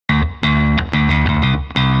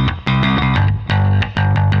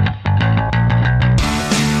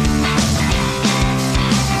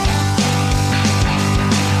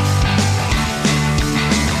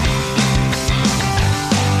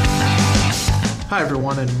Hi,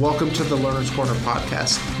 everyone, and welcome to the Learner's Corner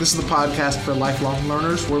podcast. This is the podcast for lifelong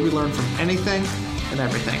learners where we learn from anything and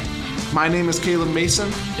everything. My name is Caleb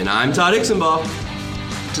Mason. And I'm Todd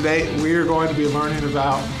Ixenbaugh. Today, we are going to be learning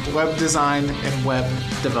about web design and web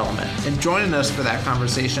development. And joining us for that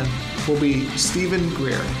conversation will be Stephen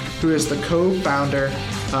Greer, who is the co-founder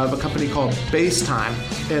of a company called Basetime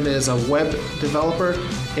and is a web developer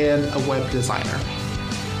and a web designer.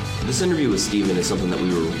 This interview with Stephen is something that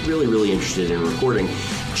we were really interested in recording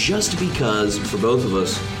just because for both of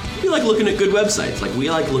us, we like looking at good websites. Like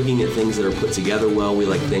we like looking at things that are put together well. We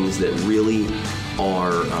like things that really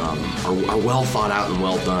are well thought out and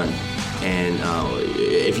well done. And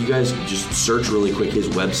if you guys just search really quick his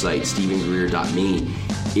website, stephengreer.me,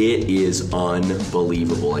 it is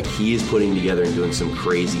unbelievable. Like he is putting together and doing some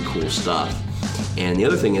crazy cool stuff. And the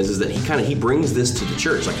other thing is that he brings this to the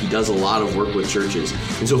church. Like he does a lot of work with churches.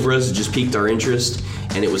 And so for us, it just piqued our interest.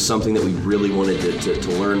 And it was something that we really wanted to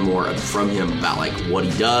learn more from him about like what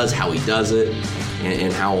he does, how he does it,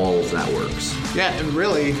 and how all of that works. Yeah, and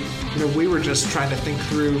really, we were just trying to think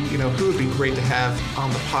through, who would be great to have on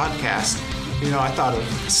the podcast. I thought of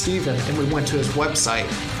Stephen, and we went to his website,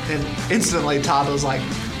 and instantly Todd was like,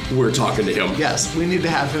 we're talking to him. Yes, we need to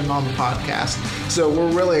have him on the podcast. So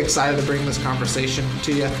we're really excited to bring this conversation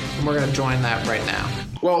to you, and we're going to join that right now.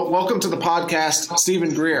 Well, welcome to the podcast,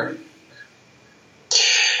 Stephen Greer.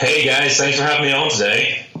 Hey guys, thanks for having me on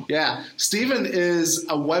today. Yeah, Stephen is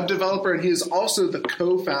a web developer, and he is also the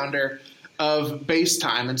co-founder of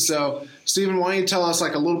Basetime. And so, Stephen, why don't you tell us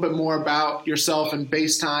like a little bit more about yourself and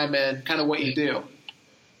Basetime and kind of what you do?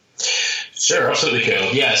 Sure, absolutely,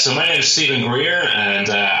 Caleb. Yeah, so my name is Stephen Greer, and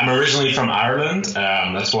I'm originally from Ireland.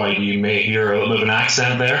 That's why you may hear a little bit of an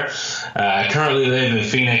accent there. I currently live in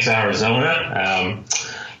Phoenix, Arizona,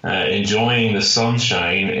 enjoying the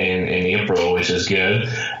sunshine in April, which is good.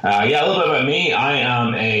 A little bit about me. I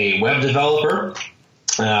am a web developer.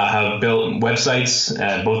 Have built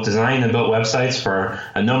websites, both designed and built websites for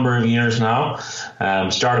a number of years now.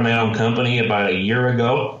 Started my own company about a year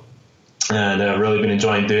ago. And I've really been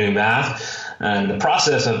enjoying doing that. And in the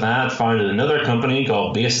process of that, founded another company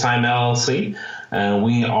called Basetime LLC. And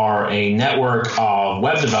we are a network of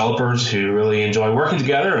web developers who really enjoy working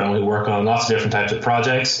together. And we work on lots of different types of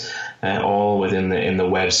projects, all within the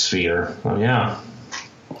web sphere. So, yeah.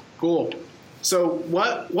 Cool. So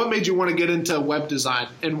what made you want to get into web design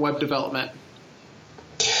and web development?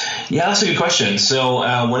 Yeah, that's a good question. So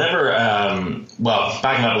whenever,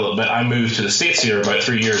 backing up a little bit, I moved to the States here about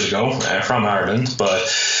 3 years ago from Ireland. But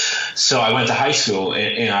so I went to high school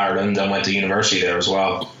in Ireland and went to university there as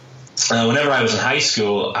well. Whenever I was in high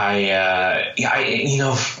school, I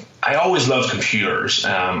always loved computers.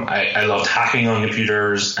 I loved hacking on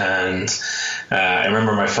computers, and I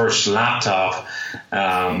remember my first laptop.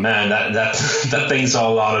 That thing saw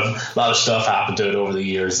a lot of stuff happen to it over the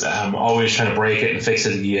years. Always trying to break it and fix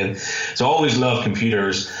it again. So I always loved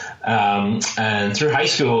computers. And through high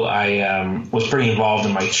school, I was pretty involved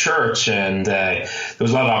in my church, and there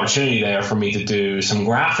was a lot of opportunity there for me to do some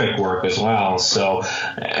graphic work as well. So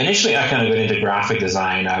initially, I kind of got into graphic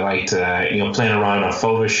design. I liked playing around on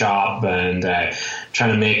Photoshop and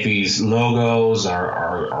trying to make these logos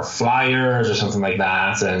or flyers or something like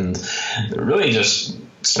that, and really just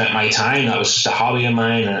spent my time. That was just a hobby of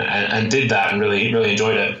mine, and did that and really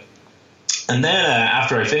enjoyed it. And then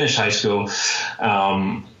after I finished high school,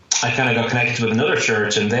 I kind of got connected with another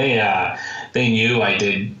church, and they knew I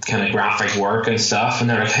did kind of graphic work and stuff, and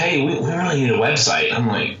they're like, "Hey, we really need a website." I'm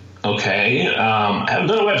like, "Okay, I haven't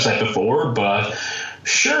done a website before, but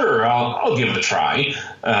sure, I'll give it a try."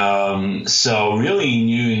 So really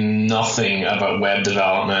knew nothing about web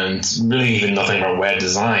development, really even nothing about web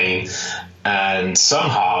design. And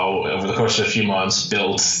somehow, over the course of a few months,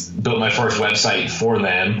 built my first website for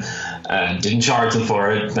them. Didn't charge them for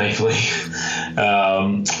it, thankfully. It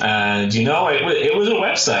was a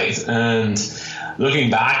website. And looking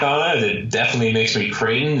back on it, it definitely makes me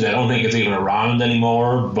cringe. I don't think it's even around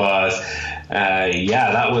anymore, but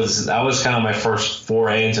that was kind of my first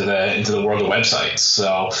foray into the world of websites.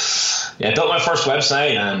 So I built my first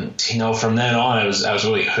website, and from then on, I was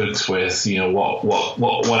really hooked with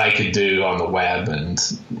what I could do on the web, and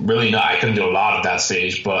really I couldn't do a lot at that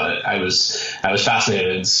stage, but I was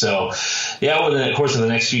fascinated. So over the course of the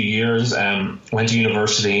next few years, went to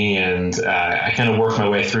university, and I kind of worked my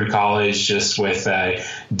way through college just with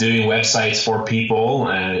with doing websites for people.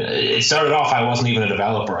 It started off, I wasn't even a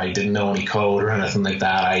developer. I didn't know any code or anything like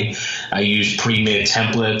that. I used pre-made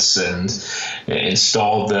templates and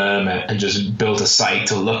installed them and just built a site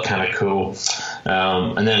to look kind of cool.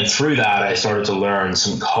 And then through that, I started to learn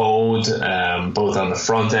some code, both on the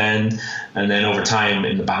front end and then over time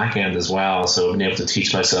in the back end as well. So I've been able to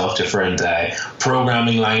teach myself different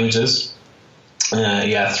programming languages.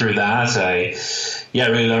 Through that, I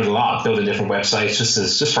really learned a lot building different websites,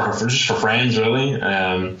 just for friends, really.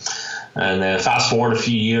 And then fast forward a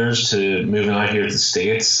few years to moving out here to the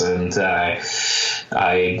States, and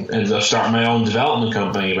I ended up starting my own development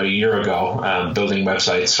company about a year ago, building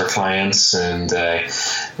websites for clients, and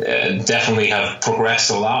definitely have progressed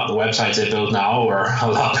a lot. The websites I build now are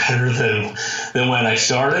a lot better than when I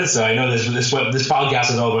started. So I know this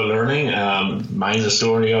podcast is all about learning. Mine's a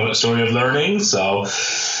story of learning. So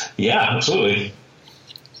yeah, absolutely.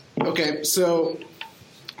 Okay, so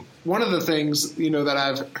one of the things,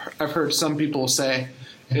 that I've heard some people say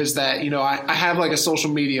is that, I have like a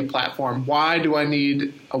social media platform. Why do I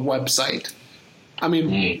need a website? I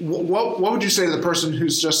mean, what would you say to the person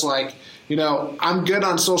who's just like, I'm good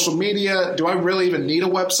on social media. Do I really even need a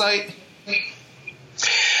website?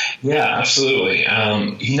 Yeah, absolutely.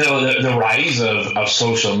 The rise of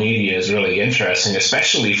social media is really interesting,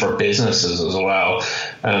 especially for businesses as well.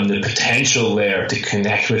 The potential there to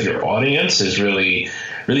connect with your audience is really,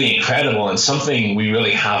 really incredible, and something we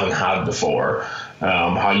really haven't had before.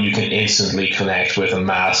 How you can instantly connect with a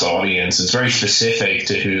mass audience. It's very specific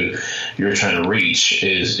to who you're trying to reach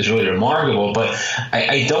is really remarkable. But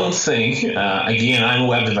I don't think, again, I'm a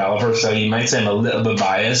web developer, so you might say I'm a little bit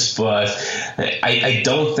biased, but I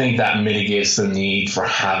don't think that mitigates the need for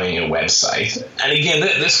having a website. And again,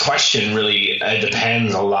 this question really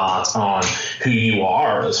depends a lot on who you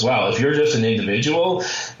are as well. If you're just an individual,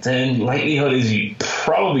 then likelihood is you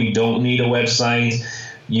probably don't need a website.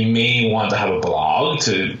 You may want to have a blog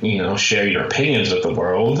to, share your opinions with the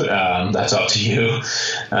world. That's up to you.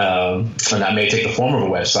 And that may take the form of a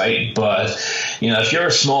website. But, if you're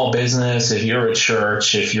a small business, if you're a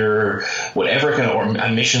church, if you're whatever kind of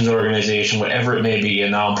a missions organization, whatever it may be, a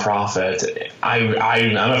nonprofit, I'm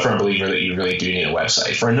a firm believer that you really do need a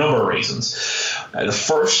website for a number of reasons. The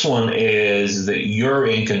first one is that you're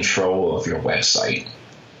in control of your website.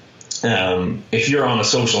 If you're on a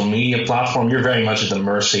social media platform, you're very much at the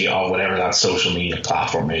mercy of whatever that social media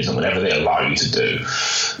platform is and whatever they allow you to do.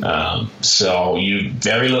 So you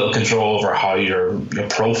very little control over how your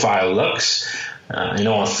profile looks. On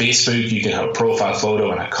Facebook, you can have a profile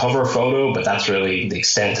photo and a cover photo, but that's really the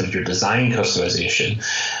extent of your design customization.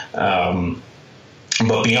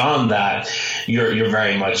 But beyond that, you're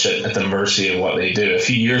very much at the mercy of what they do. A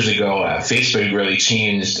few years ago, Facebook really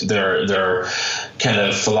changed their kind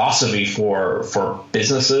of philosophy for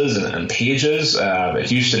businesses and pages.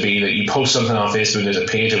 It used to be that you post something on Facebook, there's a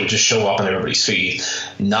page that would just show up on everybody's feed.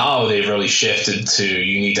 Now they've really shifted to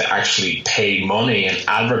you need to actually pay money and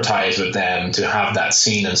advertise with them to have that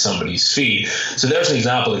seen in somebody's feed. So there's an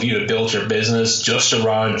example. If you had built your business just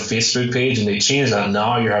around a Facebook page and they changed that,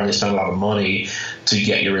 now you're having to spend a lot of money to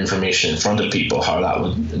get your information in front of people, how that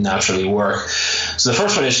would naturally work. So the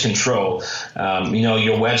first one is control.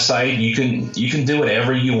 Your website, you can do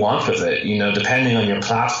whatever you want with it, depending on your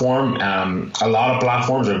platform. A lot of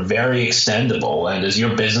platforms are very extendable, and as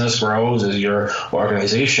your business grows, as your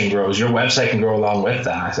organization grows, your website can grow along with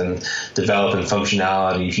that and develop in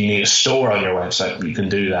functionality. If you need a store on your website, you can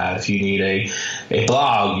do that. If you need a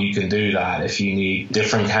blog, you can do that. If you need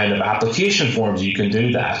different kind of application forms, you can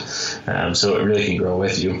do that. So it really can grow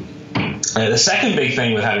with you. The second big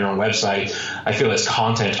thing with having your own website, I feel, is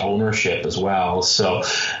content ownership as well. So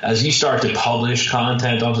as you start to publish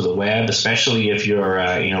content onto the web, especially if you're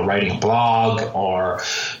writing a blog or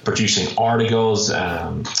producing articles,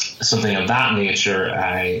 something of that nature,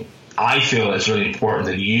 I feel it's really important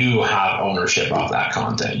that you have ownership of that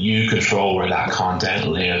content. You control where that content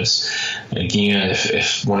lives. Again,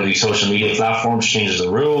 if one of these social media platforms changes the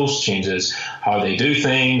rules, changes how they do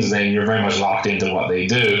things, then you're very much locked into what they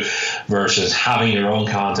do, versus having your own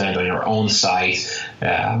content on your own site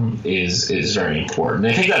is very important.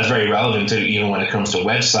 And I think that's very relevant to even when it comes to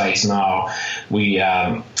websites now.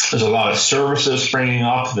 There's a lot of services springing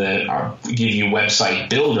up that give you website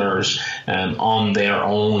builders on their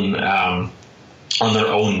own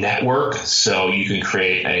network. So you can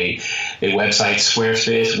create a website,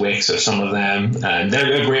 Squarespace, Wix, or some of them. And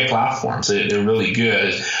they're great platforms. They're really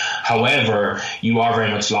good. However, you are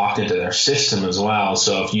very much locked into their system as well.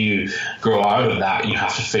 So if you grow out of that, you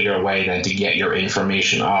have to figure a way then to get your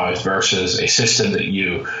information out versus a system that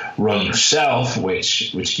you run yourself,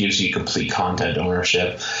 which gives you complete content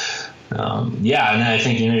ownership. And then I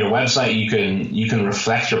think your website you can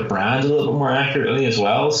reflect your brand a little bit more accurately as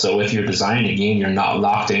well. So with your design, again, you're not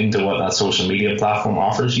locked into what that social media platform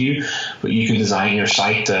offers you, but you can design your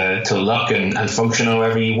site to look and function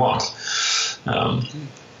however you want.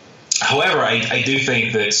 However, I do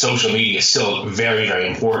think that social media is still very, very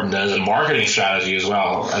important as a marketing strategy as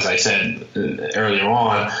well. As I said earlier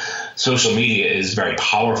on, social media is very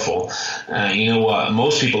powerful. You know what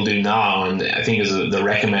most people do now, and I think is the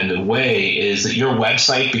recommended way, is that your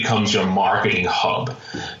website becomes your marketing hub.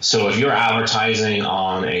 So if you're advertising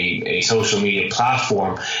on a social media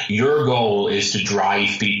platform, your goal is to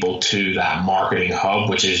drive people to that marketing hub,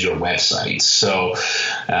 which is your website. So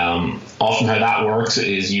often how that works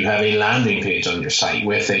is you have a landing page on your site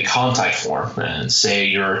with a contact form, and say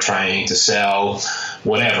you're trying to sell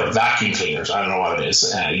whatever, vacuum cleaners, I don't know what it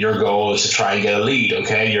is. Your goal is to try and get a lead,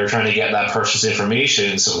 okay? You're trying to get that person's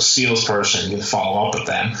information so a salesperson can follow up with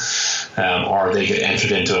them, or they get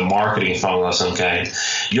entered into a marketing funnel of some kind.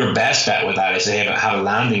 Your best bet with that is to have a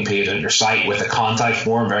landing page on your site with a contact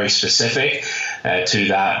form very specific to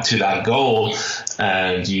that goal,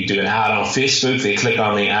 and you do an ad on Facebook, they click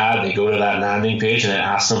on the ad, they go to that landing page and it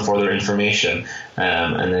asks them for their information,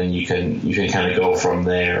 and then you can kind of go from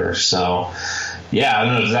there. So yeah, I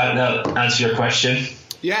don't know, does that answer your question?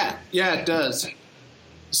 Yeah, it does.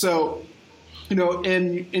 So,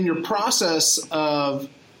 in your process of,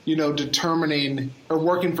 determining or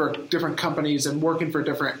working for different companies and working for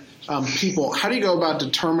different people, how do you go about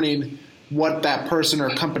determining what that person or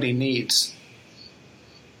company needs?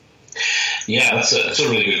 Yeah, that's a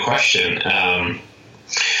really good question.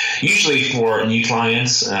 Usually for new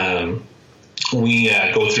clients, we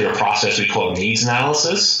go through a process we call needs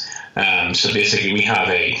analysis. So basically we have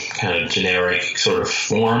a kind of generic sort of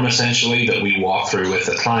form essentially that we walk through with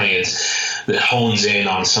the client that hones in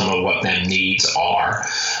on some of what their needs are.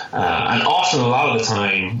 And often a lot of the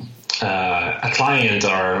time, a client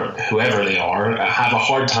or whoever they are have a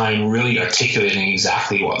hard time really articulating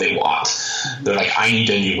exactly what they want. They're like, I need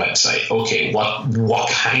a new website. Okay, what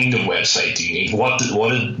kind of website do you need?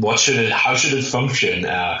 How should it function?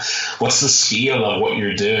 What's the scale of what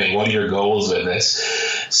you're doing? What are your goals with this?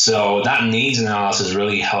 So that needs analysis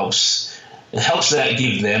really helps. It helps that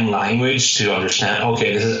give them language to understand,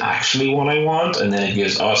 okay, this is actually what I want, and then it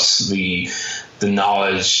gives us the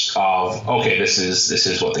knowledge of, okay, this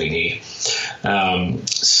is what they need.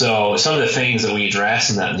 So some of the things that we address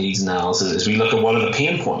in that needs analysis is we look at what are the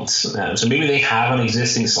pain points. So maybe they have an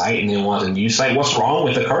existing site and they want a new site. What's wrong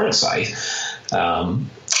with the current site?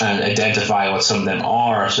 And identify what some of them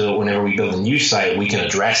are, so that whenever we build a new site, we can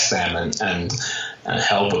address them and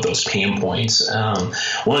help with those pain points.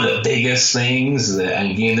 One of the biggest things that,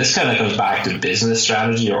 and again, this kind of comes back to business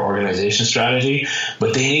strategy or organization strategy,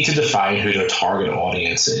 but they need to define who their target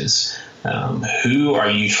audience is. Who are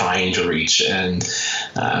you trying to reach? And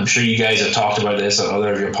I'm sure you guys have talked about this on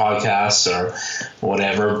other of your podcasts or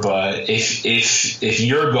whatever, but if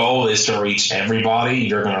your goal is to reach everybody,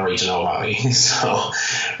 you're going to reach nobody. So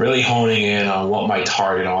really honing in on what my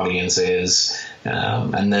target audience is,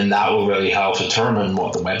 and then that will really help determine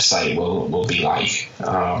what the website will be like.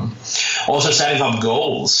 Also setting up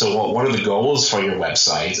goals. So what are the goals for your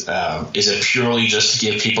website? Is it purely just to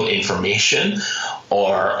give people information,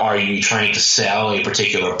 or are you trying to sell a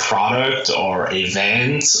particular product or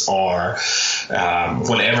event or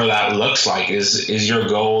whatever that looks like? Is your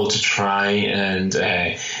goal to try and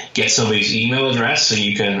get somebody's email address so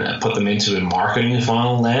you can put them into a marketing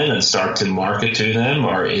funnel then and start to market to them?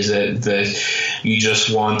 Or is it that you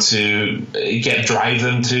just want to drive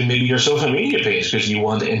them to maybe your social media page because you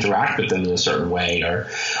want to interact with them in a certain way?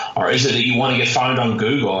 Or is it that you want to get found on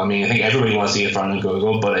Google? I mean, I think everybody wants to get found on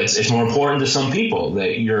Google, but it's more important to some people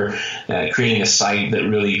that you're creating a site that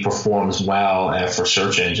really performs well for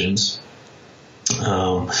search engines.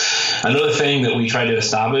 Another thing that we try to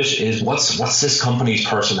establish is what's this company's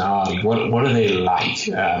personality? What are they like?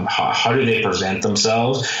 How do they present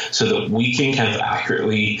themselves so that we can kind of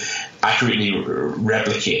accurately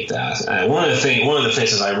replicate that? One of the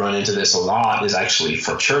places I run into this a lot is actually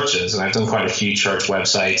for churches, and I've done quite a few church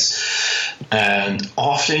websites, and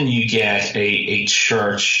often you get a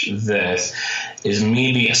church that is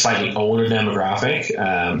maybe a slightly older demographic.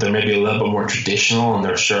 They're maybe a little bit more traditional in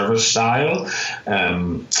their service style,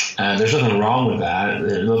 and there's nothing wrong with that.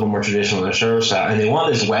 They're a little bit more traditional in their service style, and they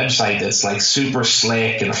want this website that's like super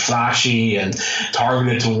slick and flashy and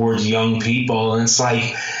targeted towards young people, and it's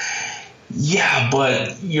like, Yeah,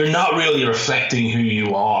 but you're not really reflecting who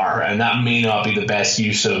you are, and that may not be the best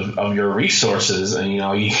use of your resources. And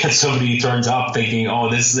you get somebody who turns up thinking, "Oh,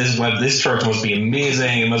 this church must be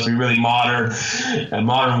amazing. It must be really modern,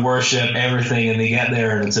 modern worship, everything." And they get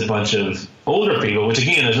there, and it's a bunch of older people, which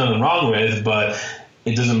again, there's nothing wrong with, but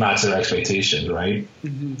it doesn't match their expectations, right?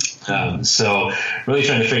 Mm-hmm. So really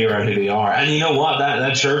trying to figure out who they are. And you know what?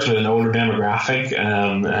 That church with an older demographic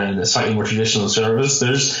and a slightly more traditional service,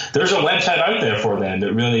 there's a website out there for them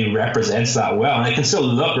that really represents that well. And it can still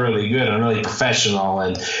look really good and really professional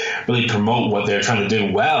and really promote what they're trying to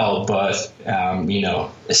do well. But,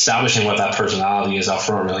 establishing what that personality is up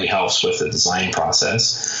front really helps with the design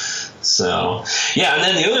process. So, yeah. And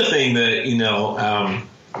then the other thing that,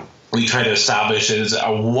 we try to establish is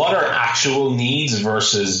what are actual needs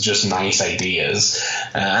versus just nice ideas.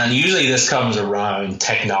 And usually this comes around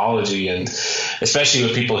technology, and especially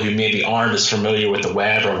with people who maybe aren't as familiar with the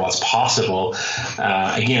web or what's possible.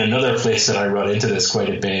 Again, another place that I run into this quite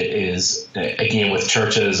a bit is, again, with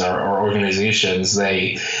churches or organizations,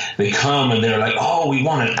 they come and they're like, "Oh, we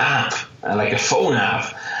want an app, like a phone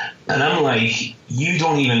app." And I'm like, you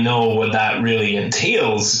don't even know what that really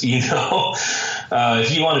entails,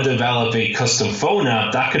 If you want to develop a custom phone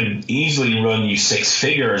app, that could easily run you six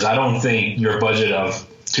figures. I don't think your budget of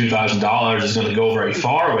 $2,000 is going to go very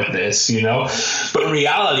far with this, But in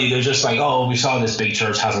reality, they're just like, "Oh, we saw this big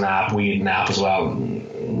church has an app. We need an app as well."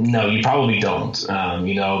 No, you probably don't.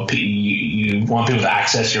 You want people to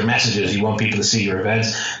access your messages. You want people to see your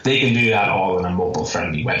events. They can do that all on a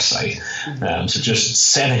mobile-friendly website. So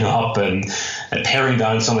just setting up and paring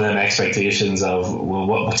down some of them expectations of, well,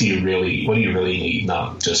 what do you really need,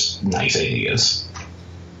 not just nice ideas.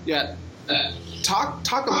 Yeah.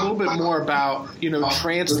 Talk a little bit more about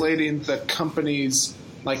translating the company's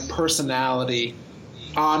personality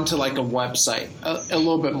onto a website a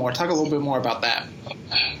little bit more. Talk a little bit more about that.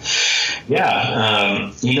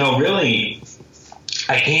 Yeah, really,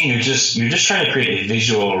 again, you're just trying to create a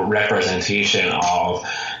visual representation of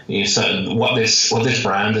what this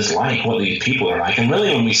brand is like, what these people are like. And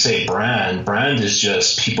really, when we say brand is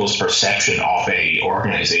just people's perception of a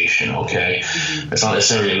organization, okay? Mm-hmm. It's not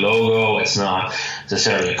necessarily a logo, it's not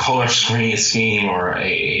necessarily a color scheme or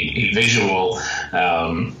a visual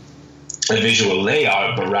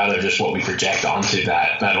layout, but rather just what we project onto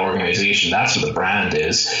that organization. That's what the brand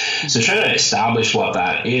is. So trying to establish what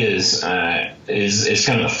that is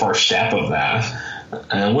kind of the first step of that.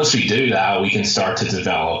 And once we do that, we can start to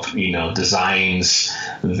develop, designs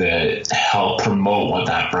that help promote what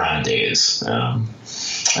that brand is.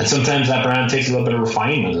 And sometimes that brand takes a little bit of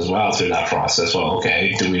refinement as well through that process. Well,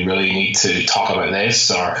 okay, do we really need to talk about this?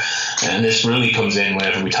 And this really comes in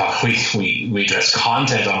whenever we address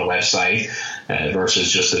content on a website versus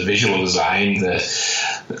just a visual design.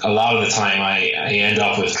 A lot of the time I end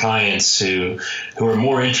up with clients who are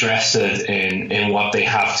more interested in what they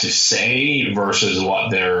have to say versus what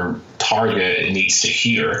their target needs to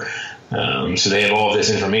hear. So they have all of this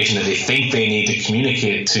information that they think they need to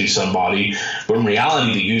communicate to somebody, but in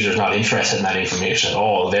reality, the user's not interested in that information at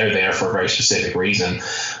all. They're there for a very specific reason.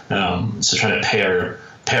 So trying to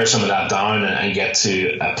pare some of that down and get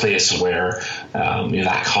to a place where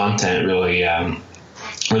that content really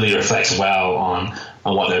reflects well on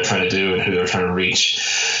what they're trying to do and who they're trying to reach.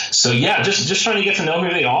 So yeah, just trying to get to know who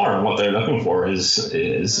they are and what they're looking for is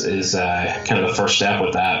kind of the first step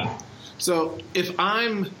with that. So if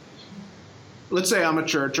let's say I'm a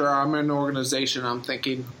church or I'm an organization, I'm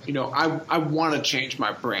thinking, I want to change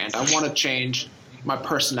my brand. I want to change my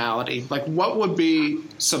personality. What would be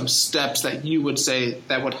some steps that you would say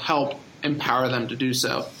that would help empower them to do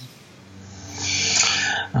so?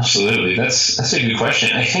 Absolutely. That's a good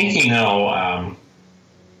question. I think,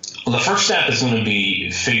 the first step is going to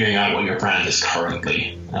be figuring out what your brand is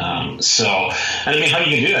currently. How you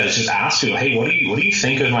can do that is just ask people, hey, what do you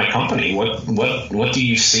think of my company? What do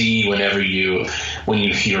you see when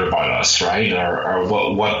you hear about us, right? Or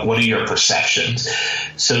what are your perceptions?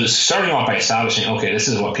 So starting off by establishing, okay, this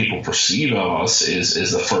is what people perceive of us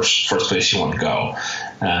is the first place you want to go.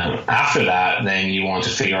 After that, then you want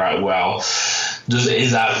to figure out, well, does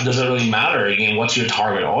it really matter? Again, what's your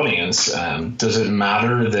target audience? Does it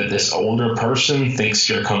matter that this older person thinks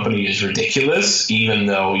your company is ridiculous, even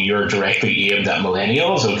though you're directly aimed at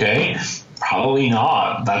millennials? Okay, probably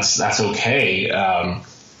not. That's okay.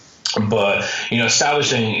 But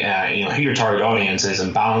establishing who your target audience is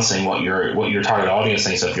and balancing what your target audience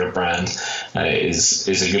thinks of your brand is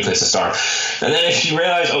a good place to start. And then if you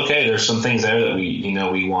realize, okay, there's some things there that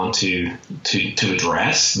we want to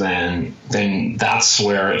address, then that's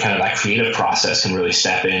where kind of that creative process can really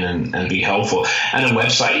step in and be helpful. And a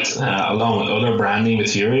website, along with other branding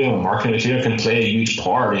material and marketing material, can play a huge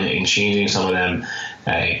part in changing some of them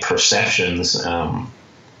perceptions.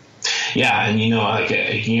 Yeah, and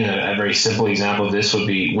again, a very simple example of this would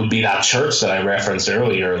be that church that I referenced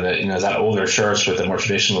earlier. That that older church with a more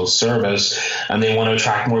traditional service, and they want to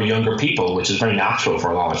attract more younger people, which is very natural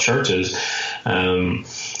for a lot of churches.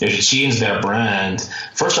 If you change their brand,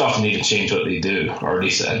 first off, you need to change what they do, or at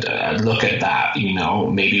least look at that.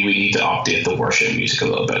 Maybe we need to update the worship music a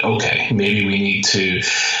little bit. Okay, maybe we need to,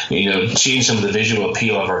 change some of the visual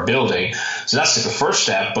appeal of our building. So that's the first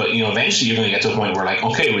step. But eventually you're going to get to a point where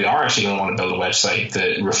okay, we are actually going to want to build a website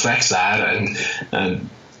that reflects that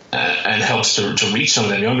and helps to reach some of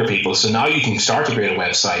them younger people. So now you can start to create a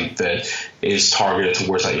website that is targeted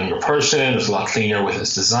towards that younger person. It's a lot cleaner with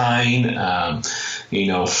its design.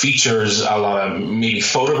 Features a lot of maybe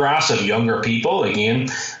photographs of younger people. Again,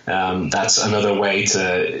 that's another way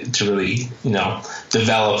to really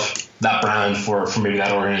develop that brand for maybe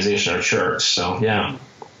that organization or church. So yeah.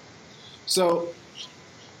 So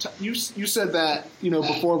you said that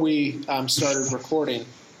before we started recording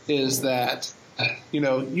is that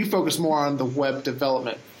you focus more on the web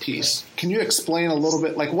development piece. Can you explain a little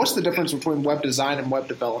bit, what's the difference between web design and web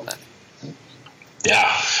development?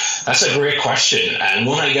 Yeah, that's a great question, and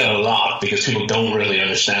one I get a lot because people don't really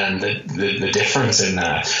understand the difference in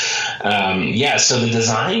that. So the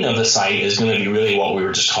design of the site is going to be really what we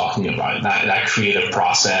were just talking about, that creative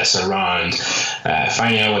process around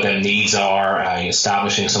finding out what their needs are,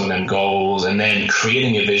 establishing some of them goals, and then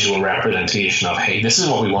creating a visual representation of, hey, this is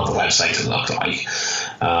what we want the website to look like.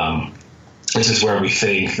 This is where we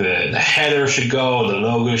think the header should go, the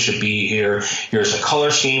logo should be here. Here's the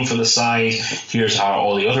color scheme for the site. Here's how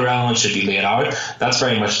all the other elements should be laid out. That's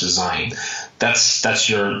very much design. That's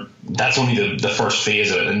only the first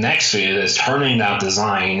phase of it. The next phase is turning that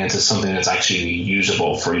design into something that's actually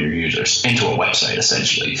usable for your users, into a website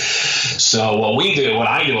essentially. So what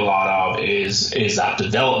I do a lot of is that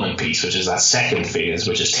development piece, which is that second phase,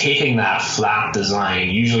 which is taking that flat design,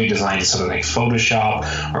 usually designed in something like Photoshop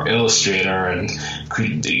or Illustrator, and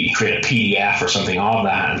create a PDF or something of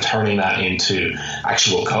that and turning that into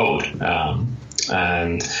actual code.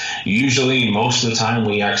 And usually, most of the time,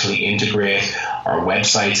 we actually integrate our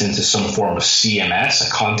websites into some form of CMS, a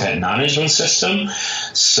content management system,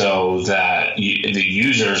 so that the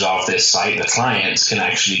users of this site, the clients, can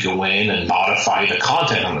actually go in and modify the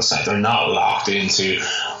content on the site. They're not locked into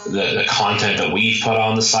the content that we've put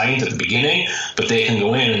on the site at the beginning, but they can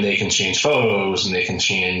go in and they can change photos and they can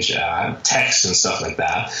change text and stuff like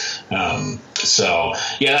that.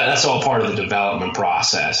 That's all part of the development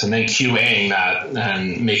process, and then QAing that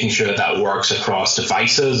and making sure that works across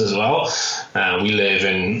devices as well. We live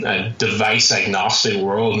in a device agnostic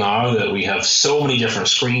world now, that we have so many different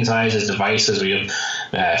screen sizes, devices. We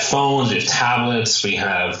have phones, we have tablets, we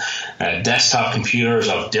have desktop computers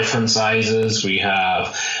of different sizes. We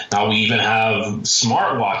even have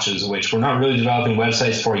smartwatches, which we're not really developing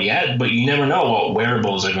websites for yet, but you never know what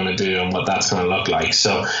wearables are going to do and what that's going to look like.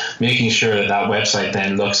 So making sure that website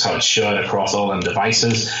then looks how it should across all them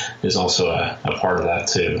devices is also a part of that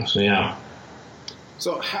too. So yeah.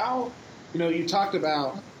 So how, you talked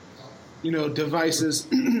about, devices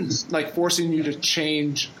like forcing you to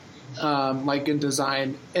change, like in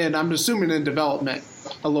design, and I'm assuming in development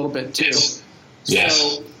a little bit too. Yes.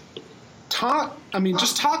 So talk a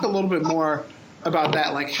little bit more about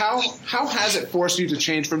that. Like how has it forced you to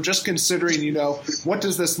change from just considering, what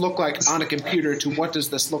does this look like on a computer to what does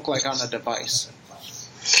this look like on a device?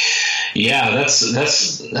 Yeah, that's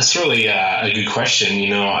really a good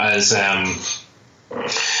question. As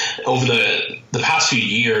over the past few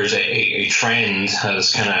years, a trend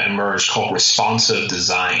has kind of emerged called responsive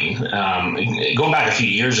design. Going back a few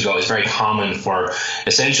years ago, it's very common for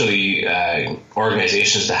essentially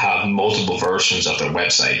organizations to have multiple versions of their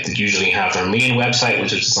website. They usually have their main website,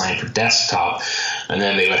 which is designed for desktop, and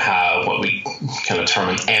then they would have what we kind of term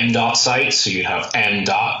an M. site. So you'd have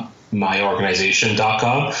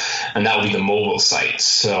m.myorganization.com, and that would be the mobile site.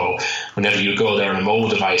 So whenever you go there on a mobile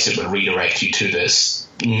device, it would redirect you to this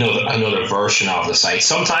another version of the site.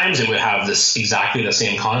 Sometimes it would have this exactly the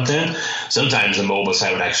same content. Sometimes the mobile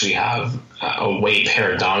site would actually have a way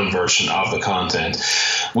pared down version of the content.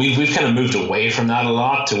 We've kind of moved away from that a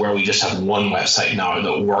lot to where we just have one website now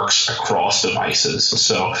that works across devices.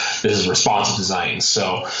 So this is responsive design.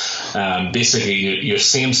 So basically your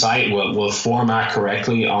same site will format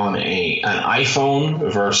correctly on an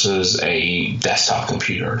iPhone versus a desktop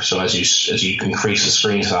computer. So as you increase the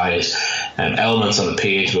screen size, elements on the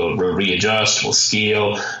page will readjust, will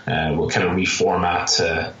scale, will kind of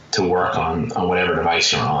reformat to work on whatever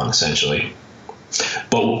device you're on, essentially.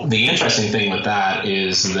 But the interesting thing with that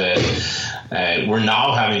is that we're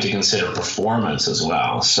now having to consider performance as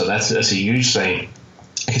well. So that's a huge thing,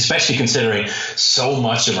 especially considering so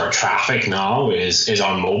much of our traffic now is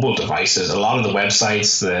on mobile devices. A lot of the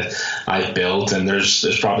websites that I've built, and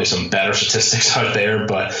there's probably some better statistics out there,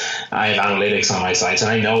 but I have analytics on my sites,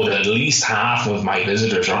 and I know that at least half of my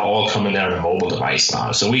visitors are all coming there on a mobile device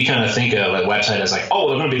now. So we kind of think of a website as like, oh,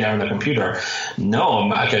 they're going to be there on the computer. No,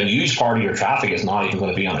 like a huge part of your traffic is not even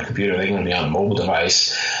going to be on a computer. They're going to be on a mobile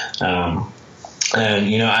device.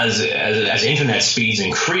 And as internet speeds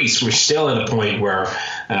increase, we're still at a point where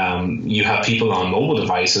you have people on mobile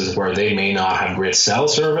devices where they may not have great cell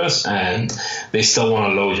service and they still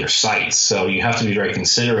want to load your site. So you have to be very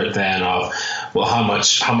considerate then of, well, how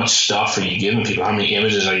much stuff are you giving people? How many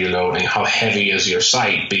images are you loading? How heavy is your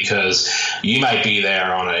site? Because you might be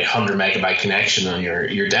there on a 100 megabyte connection on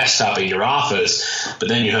your desktop in your office, but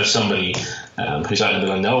then you have somebody who's out in the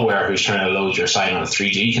middle of nowhere who's trying to load your site on a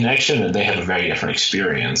 3G connection, and they have a very different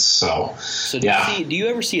experience. So do you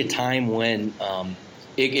ever see a time when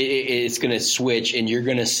it's going to switch and you're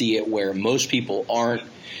going to see it where most people aren't?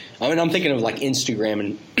 I mean, I'm thinking of like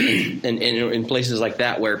Instagram and places like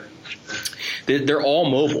that where they're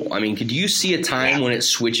all mobile. I mean, could you see a time when it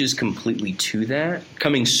switches completely to that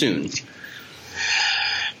coming soon?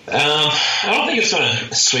 I don't think it's going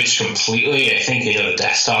to switch completely. I think the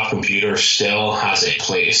desktop computer still has a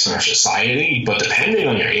place in our society, but depending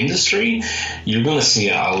on your industry, you're going to see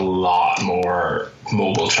a lot more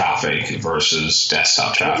mobile traffic versus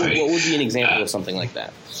desktop traffic. What would be an example of something like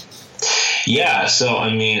that? Yeah, so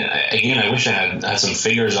I mean, again, I wish I had some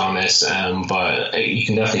figures on this, but you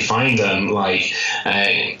can definitely find them. Like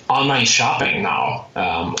online shopping now,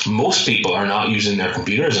 most people are not using their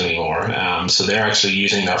computers anymore, so they're actually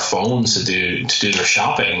using their phones to do their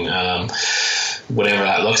shopping, whatever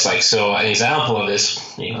that looks like. So an example of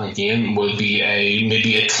this, again, would be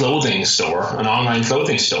maybe a clothing store, an online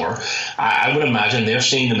clothing store. I would imagine they're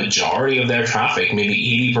seeing the majority of their traffic,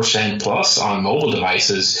 maybe 80% plus, on mobile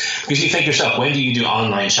devices, because you think yourself, when do you do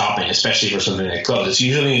online shopping, especially for something like clothes? It's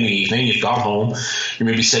usually in the evening. You've got home, you're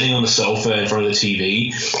maybe sitting on the sofa in front of the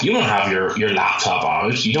TV. You don't have your laptop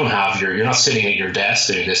out. You don't have you're not sitting at your desk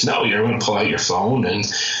doing this. No, you're going to pull out your phone and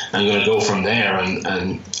going to go from there.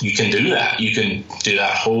 And you can do that. You can do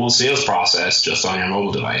that whole sales process just on your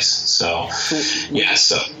mobile device. So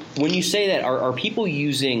when you say that, are people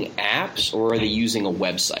using apps or are they using a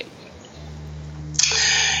website?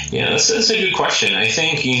 Yeah, that's a good question. I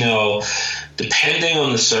think, depending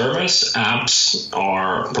on the service, apps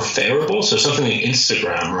are preferable. So something like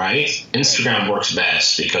Instagram, right? Instagram works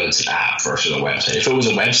best because it's an app versus a website. If it was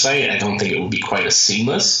a website, I don't think it would be quite as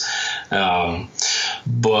seamless.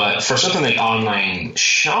 But for something like online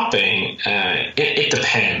shopping, it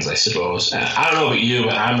depends, I suppose. I don't know about you,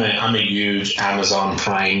 but I'm a huge Amazon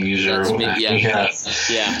Prime user. We have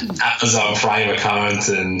Amazon Prime account,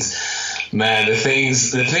 and man, the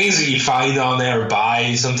things that you find on there,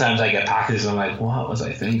 sometimes I get packages and I'm like, what was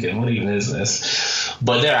I thinking? What even is this?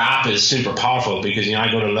 But their app is super powerful because, I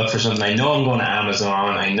go to look for something. I know I'm going to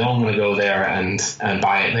Amazon. I know I'm going to go there and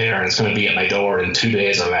buy it there, and it's going to be at my door in 2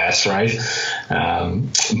 days or less, right?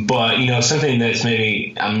 But, something that's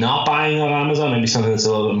maybe I'm not buying on Amazon, maybe something that's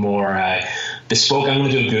a little bit more bespoke, I'm going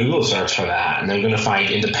to do a Google search for that, and I'm going to find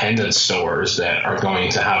independent stores that are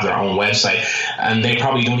going to have their own website, and they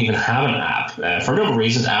probably don't even have an app. For a number of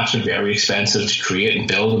reasons, apps are very expensive to create and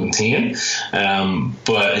build and maintain.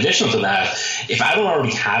 But additional to that, if I don't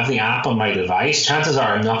already have the app on my device, chances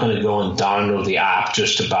are I'm not going to go and download the app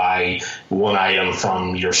just to buy one item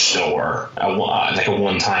from your store, like a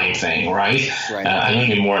one-time thing, right? I'm going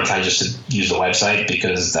to be more inclined just to use the website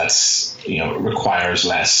because that's requires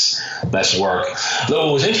less work.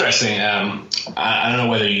 Though it was interesting, I don't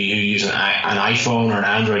know whether you use an iPhone or an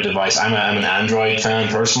Android device. I'm an Android fan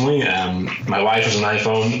personally. My wife is an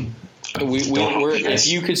iPhone. If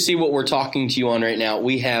you could see what we're talking to you on right now,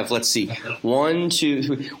 we have, let's see, 1, 2,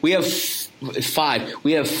 3. We have 5.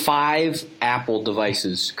 We have 5 Apple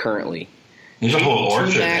devices currently. There's a whole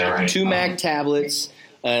orchard there, right? 2 Mac tablets,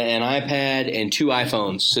 an iPad, and 2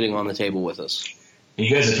 iPhones sitting on the table with us.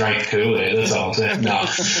 You guys have drank the Kool-Aid, that's all I'm saying. No.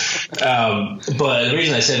 But the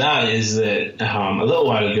reason I say that is that a little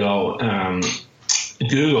while ago,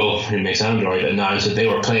 Google, who makes Android, announced that they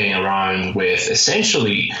were playing around with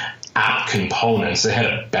essentially app components. They had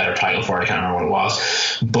a better title for it, I can't remember what it was.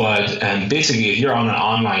 But basically, if you're on an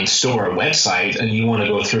online store or website and you want to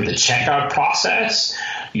go through the checkout process,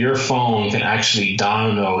 your phone can actually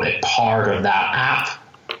download a part of that app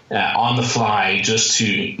on the fly just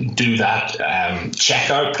to do that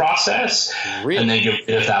checkout process, really? And then get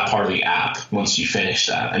rid of that part of the app once you finish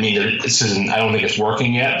that. I mean, this isn't. I don't think it's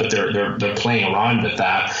working yet, but they're playing around with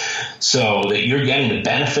that, so that you're getting the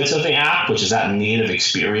benefits of the app, which is that native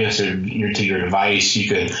experience to your device. You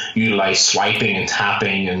can utilize swiping and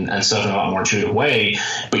tapping and stuff in a lot more intuitive way,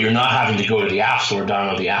 but you're not having to go to the app store,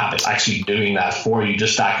 download the app. It's actually doing that for you,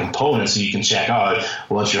 just that component, so you can check out.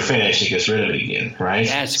 Once you're finished, it gets rid of it again, right?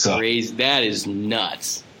 That's crazy. That is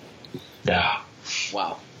nuts. Yeah.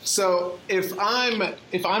 Wow. So if I'm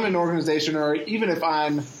an organization, or even if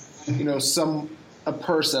I'm, a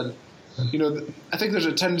person, I think there's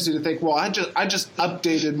a tendency to think, well, I just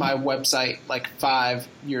updated my website like 5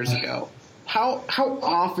 years ago. How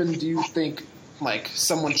often do you think like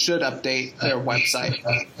someone should update their website?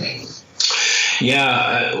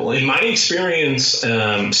 Yeah, in my experience,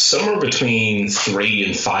 somewhere between 3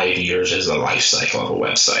 and 5 years is the life cycle of a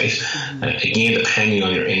website. Again, depending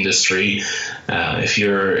on your industry, if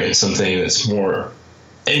you're in something that's more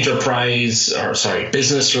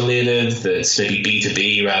business related, that's maybe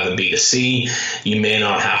B2B rather than B2C, you may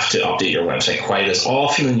not have to update your website quite as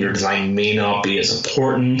often, and your design may not be as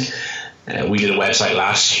important. We did a website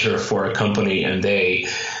last year for a company, and they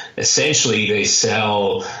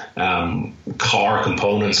sell car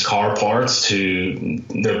components, car parts to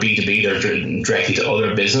their B2B, they're directly to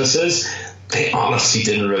other businesses. They honestly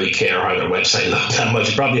didn't really care how their website looked that much.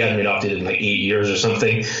 It probably hadn't been updated in like 8 years or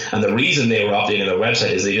something. And the reason they were updating their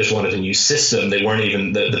website is they just wanted a new system. They weren't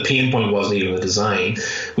even, the pain point wasn't even the design.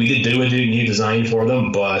 We did do a new design for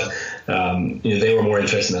them, but they were more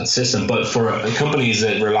interested in that system. But for companies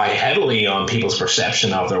that rely heavily on people's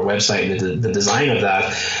perception of their website and the design of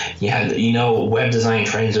that, web design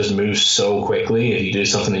trends just move so quickly. If you do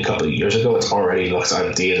something a couple of years ago, it already looks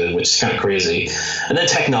outdated, which is kind of crazy. And then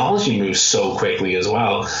technology moves so quickly as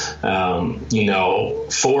well.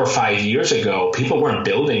 4 or 5 years ago, people weren't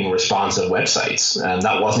building responsive websites, and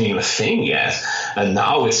that wasn't even a thing yet. And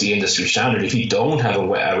now it's the industry standard. If you don't have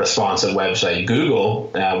a responsive website,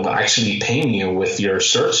 Google will actually ping you with your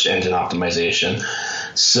search engine optimization.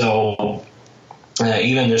 So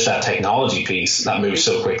even just that technology piece that moves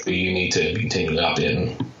so quickly, you need to be continually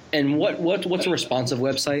updating. And what's a responsive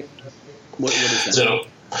website? What is that?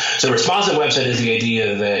 So responsive website is the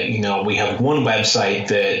idea that, we have one website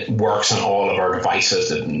that works on all of our devices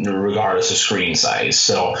regardless of screen size.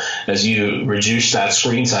 So as you reduce that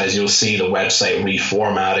screen size, you'll see the website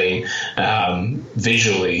reformatting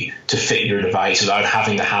visually to fit your device without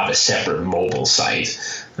having to have a separate mobile site.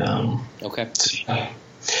 Okay.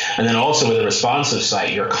 And then also with a responsive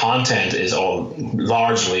site, your content is all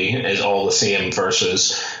the same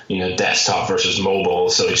versus, desktop versus mobile.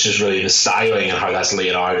 So it's just really the styling and how that's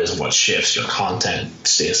laid out is what shifts. Your content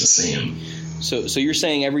stays the same. So you're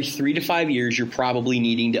saying every 3 to 5 years, you're probably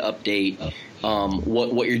needing to update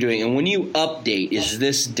what you're doing. And when you update, is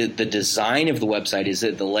this the design of the website? Is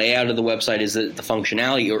it the layout of the website? Is it the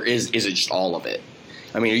functionality, or is it just all of it?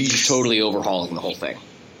 I mean, are you just totally overhauling the whole thing?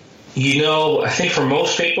 I think for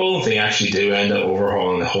most people, they actually do end up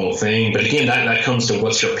overhauling the whole thing. But again, that comes to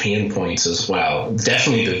what's your pain points as well.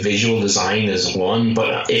 Definitely the visual design is one,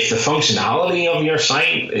 but if the functionality of your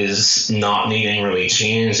site is not needing really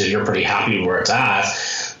change, if you're pretty happy with where it's at,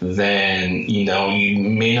 then,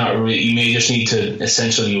 you may just need to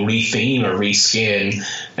essentially retheme or reskin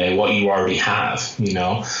what you already have,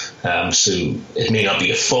 So it may not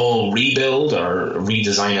be a full rebuild or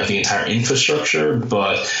redesign of the entire infrastructure,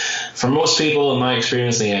 but for most people, in my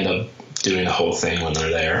experience, they end up doing the whole thing when they're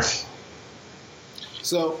there.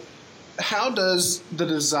 So how does the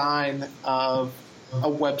design of a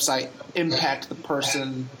website impact the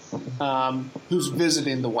person who's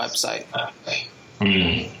visiting the website?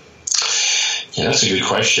 Yeah, that's a good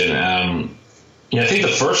question. I think the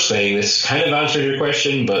first thing, this kind of answered your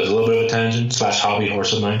question, but it's a little bit of a tangent / hobby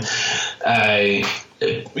horse of mine.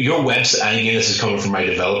 your website, and again, this is coming from my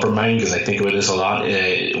developer mind because I think about this a lot.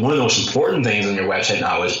 One of the most important things on your website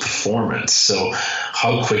now is performance. So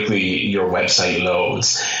how quickly your website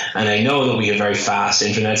loads. And I know that we have very fast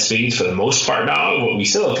internet speeds for the most part now, but we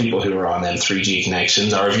still have people who are on them 3G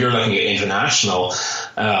connections. Or if you're looking at international,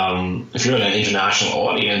 if you're in an international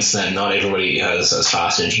audience, then not everybody has as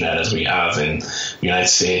fast internet as we have in the United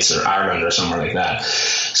States or Ireland or somewhere like that.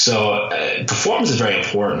 So performance is very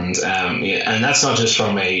important, and that's not just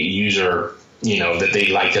from a user, that they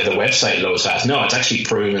like that the website loads fast. No, it's actually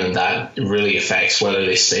proven that it really affects whether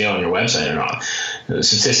they stay on your website or not. The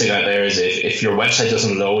statistic out there is if your website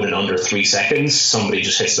doesn't load in under 3 seconds, somebody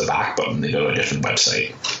just hits the back button. They go to a different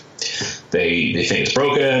website. They think it's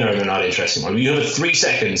broken or they're not interested. Well, you have 3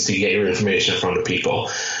 seconds to get your information in front of people.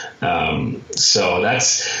 So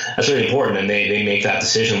that's really important, and they make that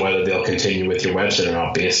decision whether they'll continue with your website or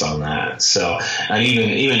not based on that. So, and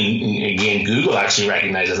even again, Google actually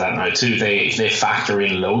recognizes that now too. They factor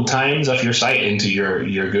in load times of your site into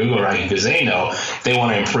your Google ranking because they know they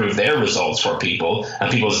want to improve their results for people,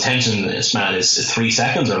 and people's attention span is 3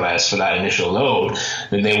 seconds or less for that initial load.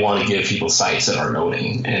 Then they want to give people sites that are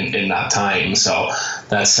loading in that time. So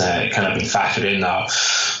that's kind of been factored in now.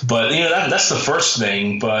 But that's the first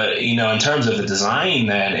thing. But in terms of the design,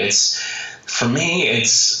 then for me,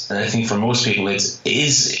 and I think for most people,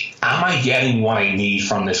 am I getting what I need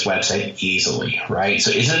from this website easily, right?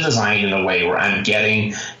 So is it designed in a way where I'm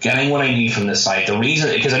getting what I need from this site? The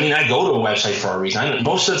reason, because I go to a website for a reason.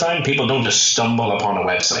 Most of the time, people don't just stumble upon a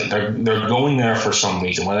website. They're going there for some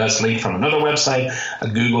reason, whether it's linked from another website, a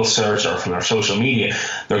Google search, or from their social media.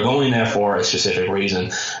 They're going there for a specific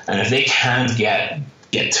reason. And if they can't get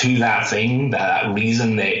to that thing, that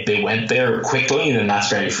reason they went there quickly, then that's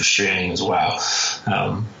very frustrating as well.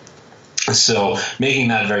 So making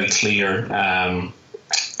that very clear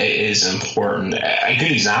is important. A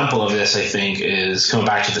good example of this, I think, is coming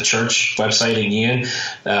back to the church website again.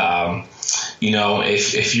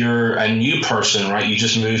 If you're a new person, right, you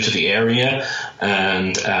just moved to the area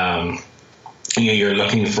and you're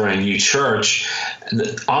looking for a new church,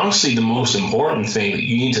 honestly, the most important thing that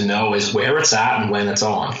you need to know is where it's at and when it's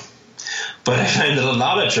on. But I find that a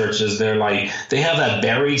lot of churches, they have that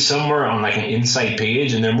buried somewhere on like an insight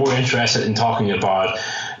page, and they're more interested in talking about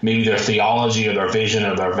maybe their theology or their vision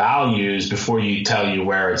or their values before you tell you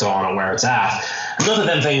where it's on and where it's at. And not that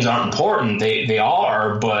them things aren't important, they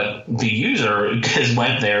are, but the user has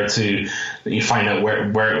went there to find out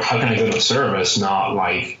where how can I go to service, not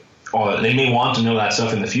like, they may want to know that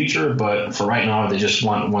stuff in the future, but for right now, they just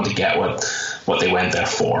want to get what they went there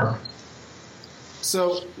for.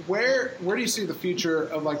 So where do you see the future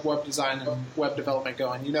of like web design and web development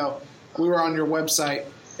going? We were on your website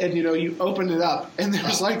and you opened it up and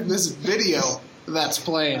there's like this video that's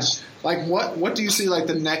playing. Like what do you see like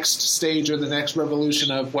the next stage or the next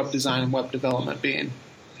revolution of web design and web development being?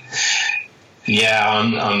 Yeah,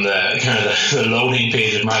 on the kind of the loading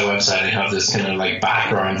page of my website, I have this kind of like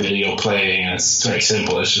background video playing. And it's very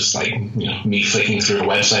simple. It's just like me flicking through a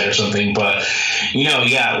website or something. But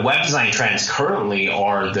web design trends currently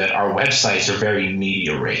are that our websites are very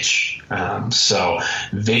media rich. So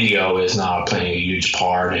video is now playing a huge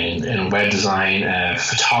part in web design.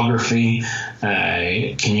 Photography,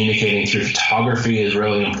 communicating through photography is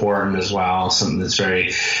really important as well. Something that's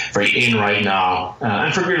very, very in right now,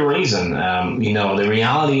 and for good reason. The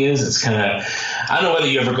reality is it's kind of, I don't know whether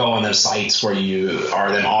you ever go on those sites where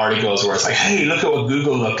or them articles where it's like, hey, look at what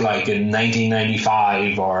Google looked like in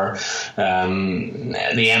 1995, or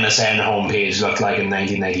the MSN homepage looked like in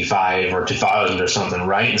 1995 or 2000 or something,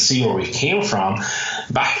 right? And see where we came from.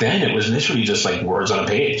 Back then, it was literally just like words on a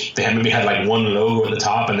page. They maybe had like one logo at the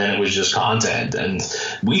top and then it was just content. And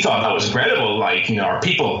we thought that was incredible. Like, our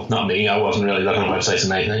people, not me, I wasn't really looking at websites in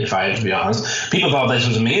 1995, to be honest. People thought this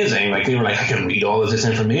was amazing. Like, they were like, I can read all of this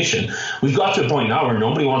information. We've got to a point now where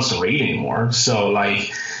nobody wants to read anymore. So,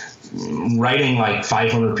 like, writing like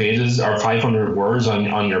 500 pages or 500 words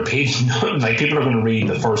on your page, like, people are going to read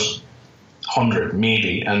the first 100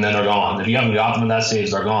 maybe, and then they're gone. If you haven't got them at that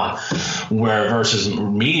stage, they're gone. Where versus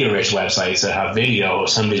media-rich websites that have video,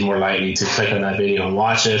 somebody's more likely to click on that video and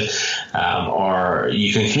watch it, or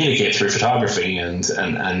you can communicate through photography and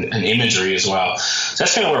imagery as well. So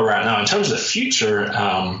that's kind of where we're at now. In terms of the future,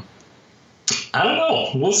 I don't know.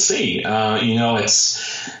 We'll see.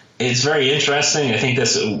 It's very interesting. I think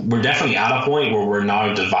we're definitely at a point where we're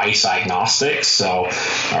now device agnostic, so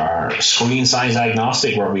our screen size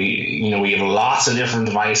agnostic, where we have lots of different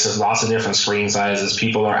devices, lots of different screen sizes.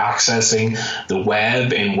 People are accessing the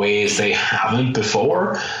web in ways they haven't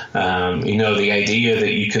before. The idea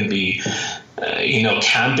that you can be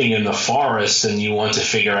camping in the forest and you want to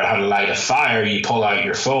figure out how to light a fire, you pull out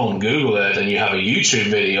your phone, Google it, and you have a YouTube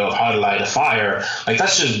video of how to light a fire. Like,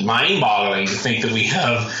 that's just mind-boggling to think that we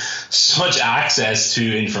have such access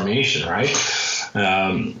to information, right?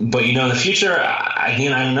 But in the future,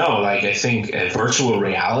 again, I don't know. Like, I think virtual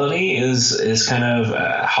reality is kind of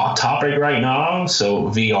a hot topic right now. So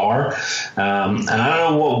VR, and I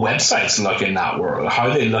don't know what websites look in that world,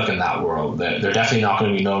 how they look in that world. They're definitely not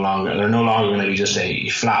going to be They're no longer going to be just a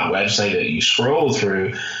flat website that you scroll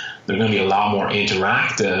through. They're going to be a lot more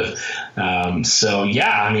interactive. So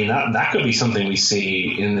yeah, I mean, that could be something we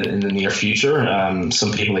see in the near future.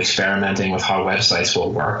 Some people experimenting with how websites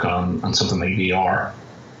will work on something like VR.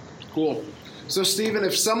 Cool. So Stephen,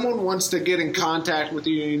 if someone wants to get in contact with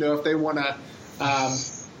you, if they want to,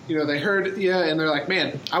 they heard you and they're like,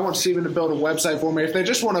 man, I want Stephen to build a website for me. If they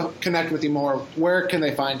just want to connect with you more, where can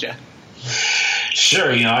they find you?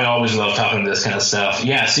 Sure, I always love talking this kind of stuff.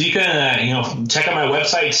 Yeah, so you can, check out my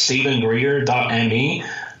website, StephenGreer.me.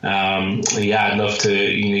 I'd love to,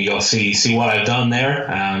 you'll see what I've done there.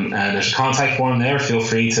 And there's a contact form there. Feel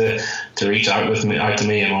free to reach out to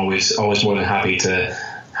me. I'm always more than happy to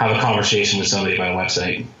have a conversation with somebody about a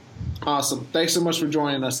website. Awesome. Thanks so much for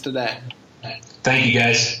joining us today. Thank you,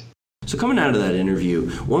 guys. So coming out of that interview,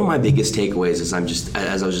 one of my biggest takeaways as I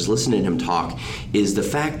was just listening to him talk is the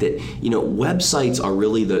fact that, websites are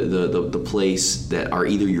really the place that are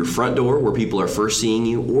either your front door where people are first seeing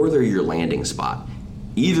you, or they're your landing spot.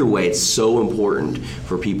 Either way, it's so important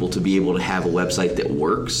for people to be able to have a website that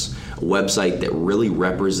works, a website that really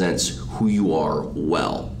represents who you are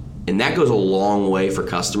well. And that goes a long way for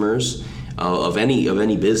customers of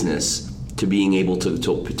any business to being able to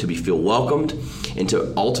feel welcomed and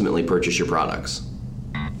to ultimately purchase your products.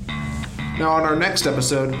 Now, on our next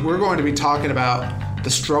episode, we're going to be talking about the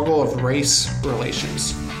struggle of race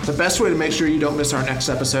relations. The best way to make sure you don't miss our next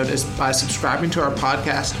episode is by subscribing to our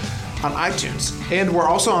podcast on iTunes. And we're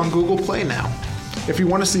also on Google Play now. If you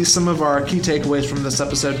want to see some of our key takeaways from this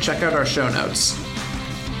episode, check out our show notes.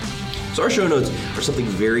 So our show notes are something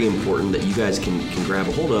very important that you guys can grab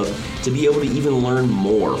a hold of to be able to even learn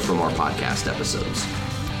more from our podcast episodes.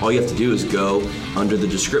 All you have to do is go under the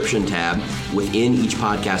description tab within each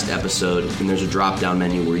podcast episode, and there's a drop-down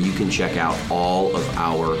menu where you can check out all of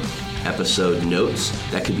our episode notes.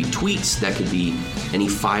 That could be tweets, that could be any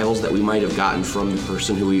files that we might have gotten from the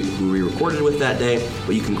person who we recorded with that day,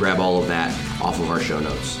 but you can grab all of that off of our show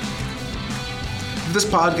notes. If this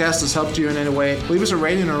podcast has helped you in any way, leave us a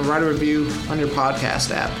rating or write a review on your podcast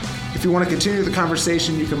app. If you want to continue the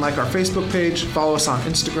conversation, you can like our Facebook page, follow us on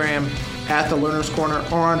Instagram @The Learner's Corner,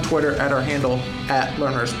 or on Twitter at our handle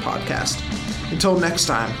 @LearnersPodcast. Until next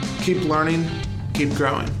time, keep learning, keep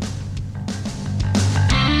growing.